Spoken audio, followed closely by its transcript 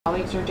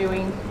colleagues are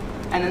doing?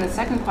 And then the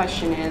second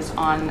question is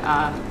on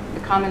the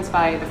comments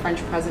by the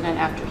French president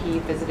after he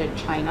visited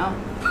China.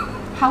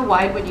 How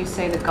wide would you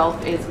say the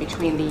gulf is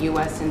between the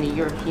U.S. and the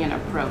European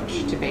approach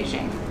to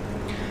Beijing?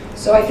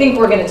 So I think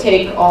we're going to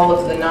take all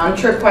of the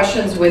non-trip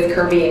questions with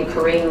Kirby and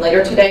Karine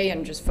later today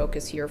and just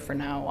focus here for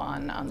now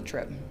on the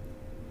trip.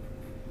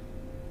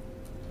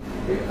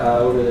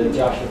 Over to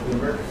Joshua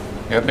Bloomberg.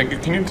 Yeah, thank you.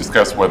 Can you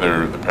discuss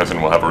whether the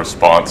president will have a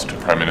response to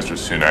Prime Minister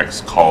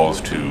Sunak's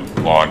calls to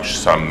launch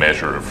some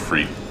measure of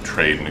free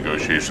trade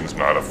negotiations,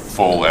 not a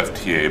full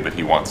FTA, but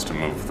he wants to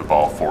move the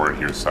ball forward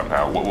here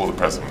somehow? What will the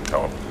president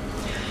tell him?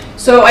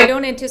 So I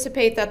don't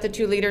anticipate that the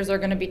two leaders are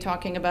going to be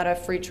talking about a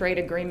free trade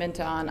agreement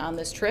on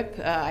this trip.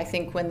 I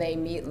think when they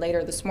meet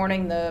later this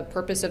morning, the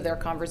purpose of their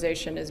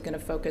conversation is going to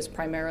focus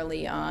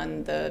primarily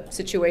on the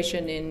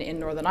situation in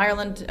Northern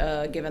Ireland,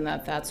 given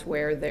that that's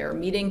where they're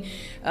meeting,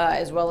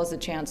 as well as a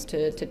chance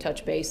to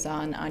touch base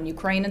on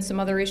Ukraine and some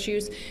other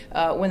issues.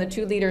 When the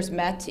two leaders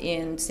met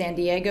in San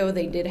Diego,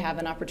 they did have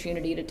an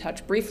opportunity to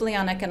touch briefly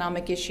on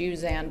economic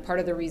issues, and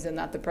part of the reason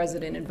that the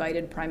president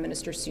invited Prime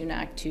Minister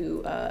Sunak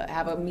to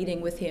have a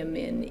meeting with him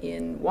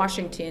in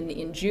Washington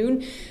in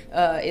June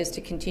is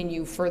to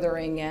continue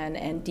furthering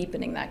and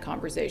deepening that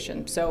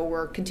conversation. So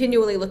we're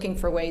continually looking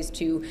for ways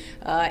to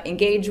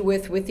engage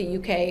with the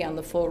UK on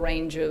the full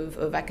range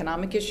of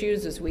economic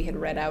issues, as we had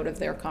read out of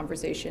their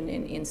conversation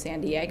in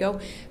San Diego,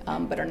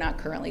 but are not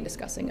currently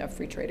discussing a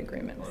free trade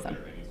agreement with them.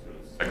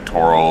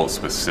 Sectoral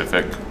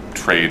specific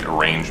trade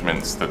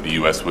arrangements that the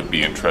U.S. would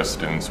be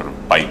interested in, sort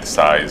of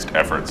bite-sized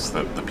efforts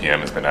that the PM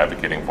has been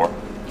advocating for?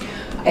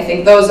 I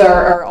think those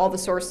are all the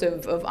source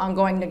of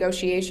ongoing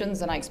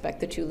negotiations, and I expect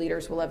the two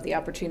leaders will have the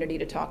opportunity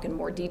to talk in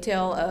more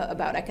detail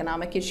about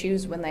economic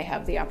issues when they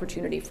have the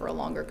opportunity for a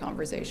longer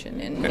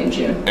conversation in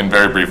June. And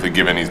very briefly,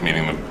 given he's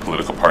meeting the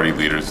political party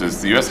leaders, does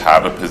the U.S.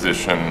 have a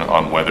position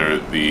on whether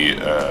the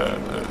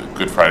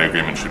Good Friday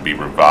Agreement should be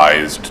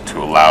revised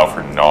to allow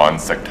for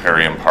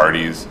non-sectarian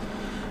parties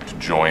to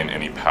join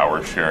any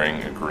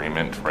power-sharing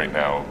agreement? Right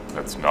now,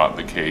 that's not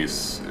the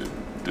case.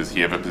 Does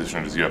he have a position,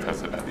 or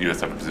does the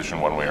U.S. have a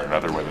position one way or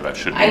another, whether that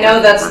should be? I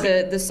know that's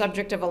the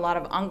subject of a lot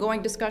of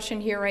ongoing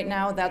discussion here right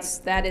now. That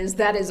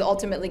is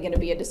ultimately going to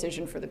be a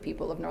decision for the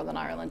people of Northern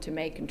Ireland to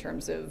make in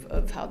terms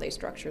of how they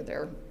structure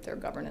their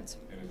governance.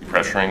 Is he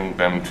pressuring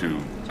them to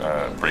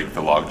break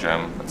the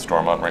logjam at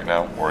Stormont right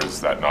now, or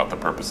is that not the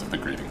purpose of the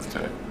greetings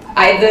today?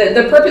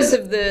 The purpose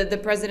of the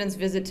president's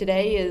visit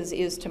today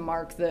is to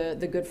mark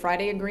the Good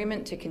Friday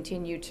Agreement, to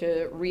continue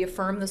to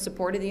reaffirm the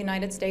support of the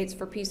United States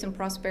for peace and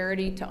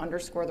prosperity, to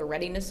underscore the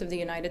readiness of the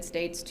United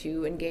States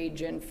to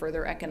engage in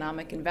further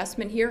economic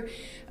investment here.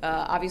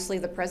 Obviously,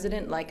 the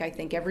president, like I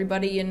think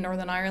everybody in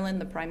Northern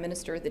Ireland, the Prime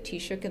Minister, the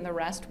Taoiseach, and the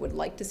rest, would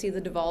like to see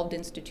the devolved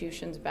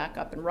institutions back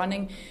up and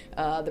running.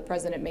 The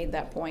president made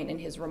that point in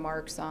his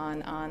remarks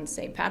on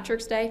St.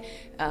 Patrick's Day,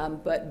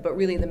 but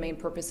really the main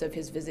purpose of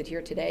his visit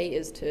here today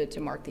is to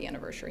mark the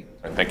anniversary.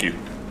 Thank you.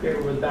 Okay,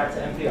 we're back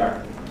to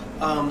NPR.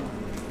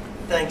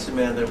 Thanks,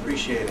 Amanda.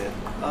 Appreciate it.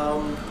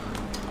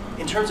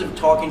 In terms of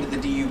talking to the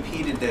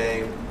DUP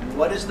today,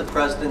 what is the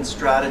president's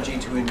strategy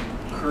to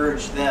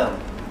encourage them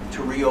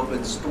to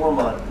reopen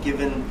Stormont,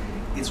 given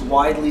it's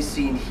widely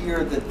seen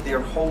here that they're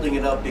holding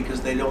it up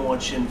because they don't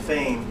want Sinn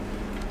Féin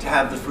to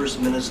have the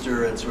first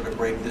minister and sort of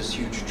break this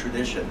huge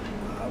tradition?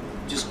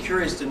 Just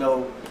curious to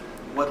know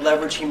what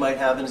leverage he might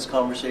have in his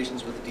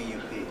conversations with the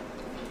DUP.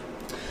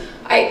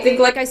 I think,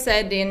 like I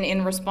said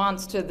in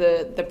response to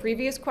the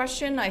previous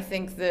question, I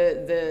think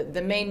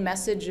the main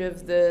message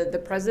of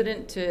the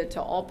president to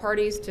all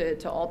parties,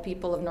 to all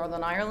people of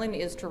Northern Ireland,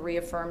 is to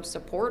reaffirm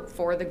support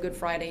for the Good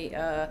Friday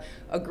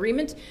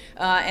Agreement.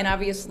 And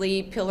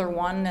obviously, Pillar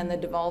 1 and the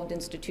devolved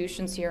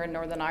institutions here in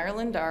Northern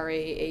Ireland are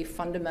a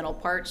fundamental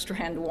part,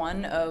 strand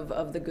 1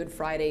 of the Good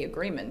Friday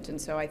Agreement.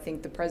 And so I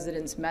think the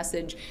president's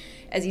message,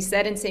 as he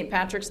said in St.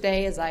 Patrick's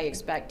Day, as I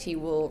expect he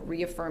will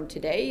reaffirm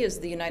today, is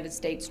the United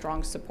States'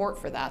 strong support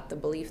for that, the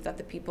belief that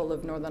the people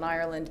of Northern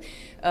Ireland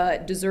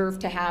deserve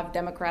to have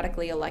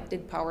democratically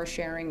elected,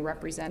 power-sharing,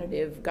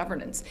 representative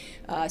governance.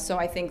 So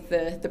I think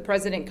the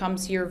president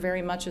comes here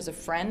very much as a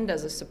friend,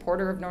 as a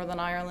supporter of Northern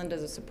Ireland,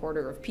 as a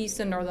supporter of peace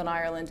in Northern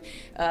Ireland,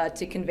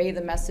 to convey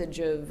the message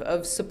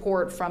of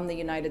support from the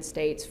United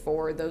States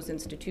for those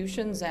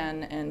institutions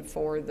and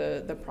for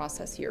the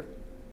process here.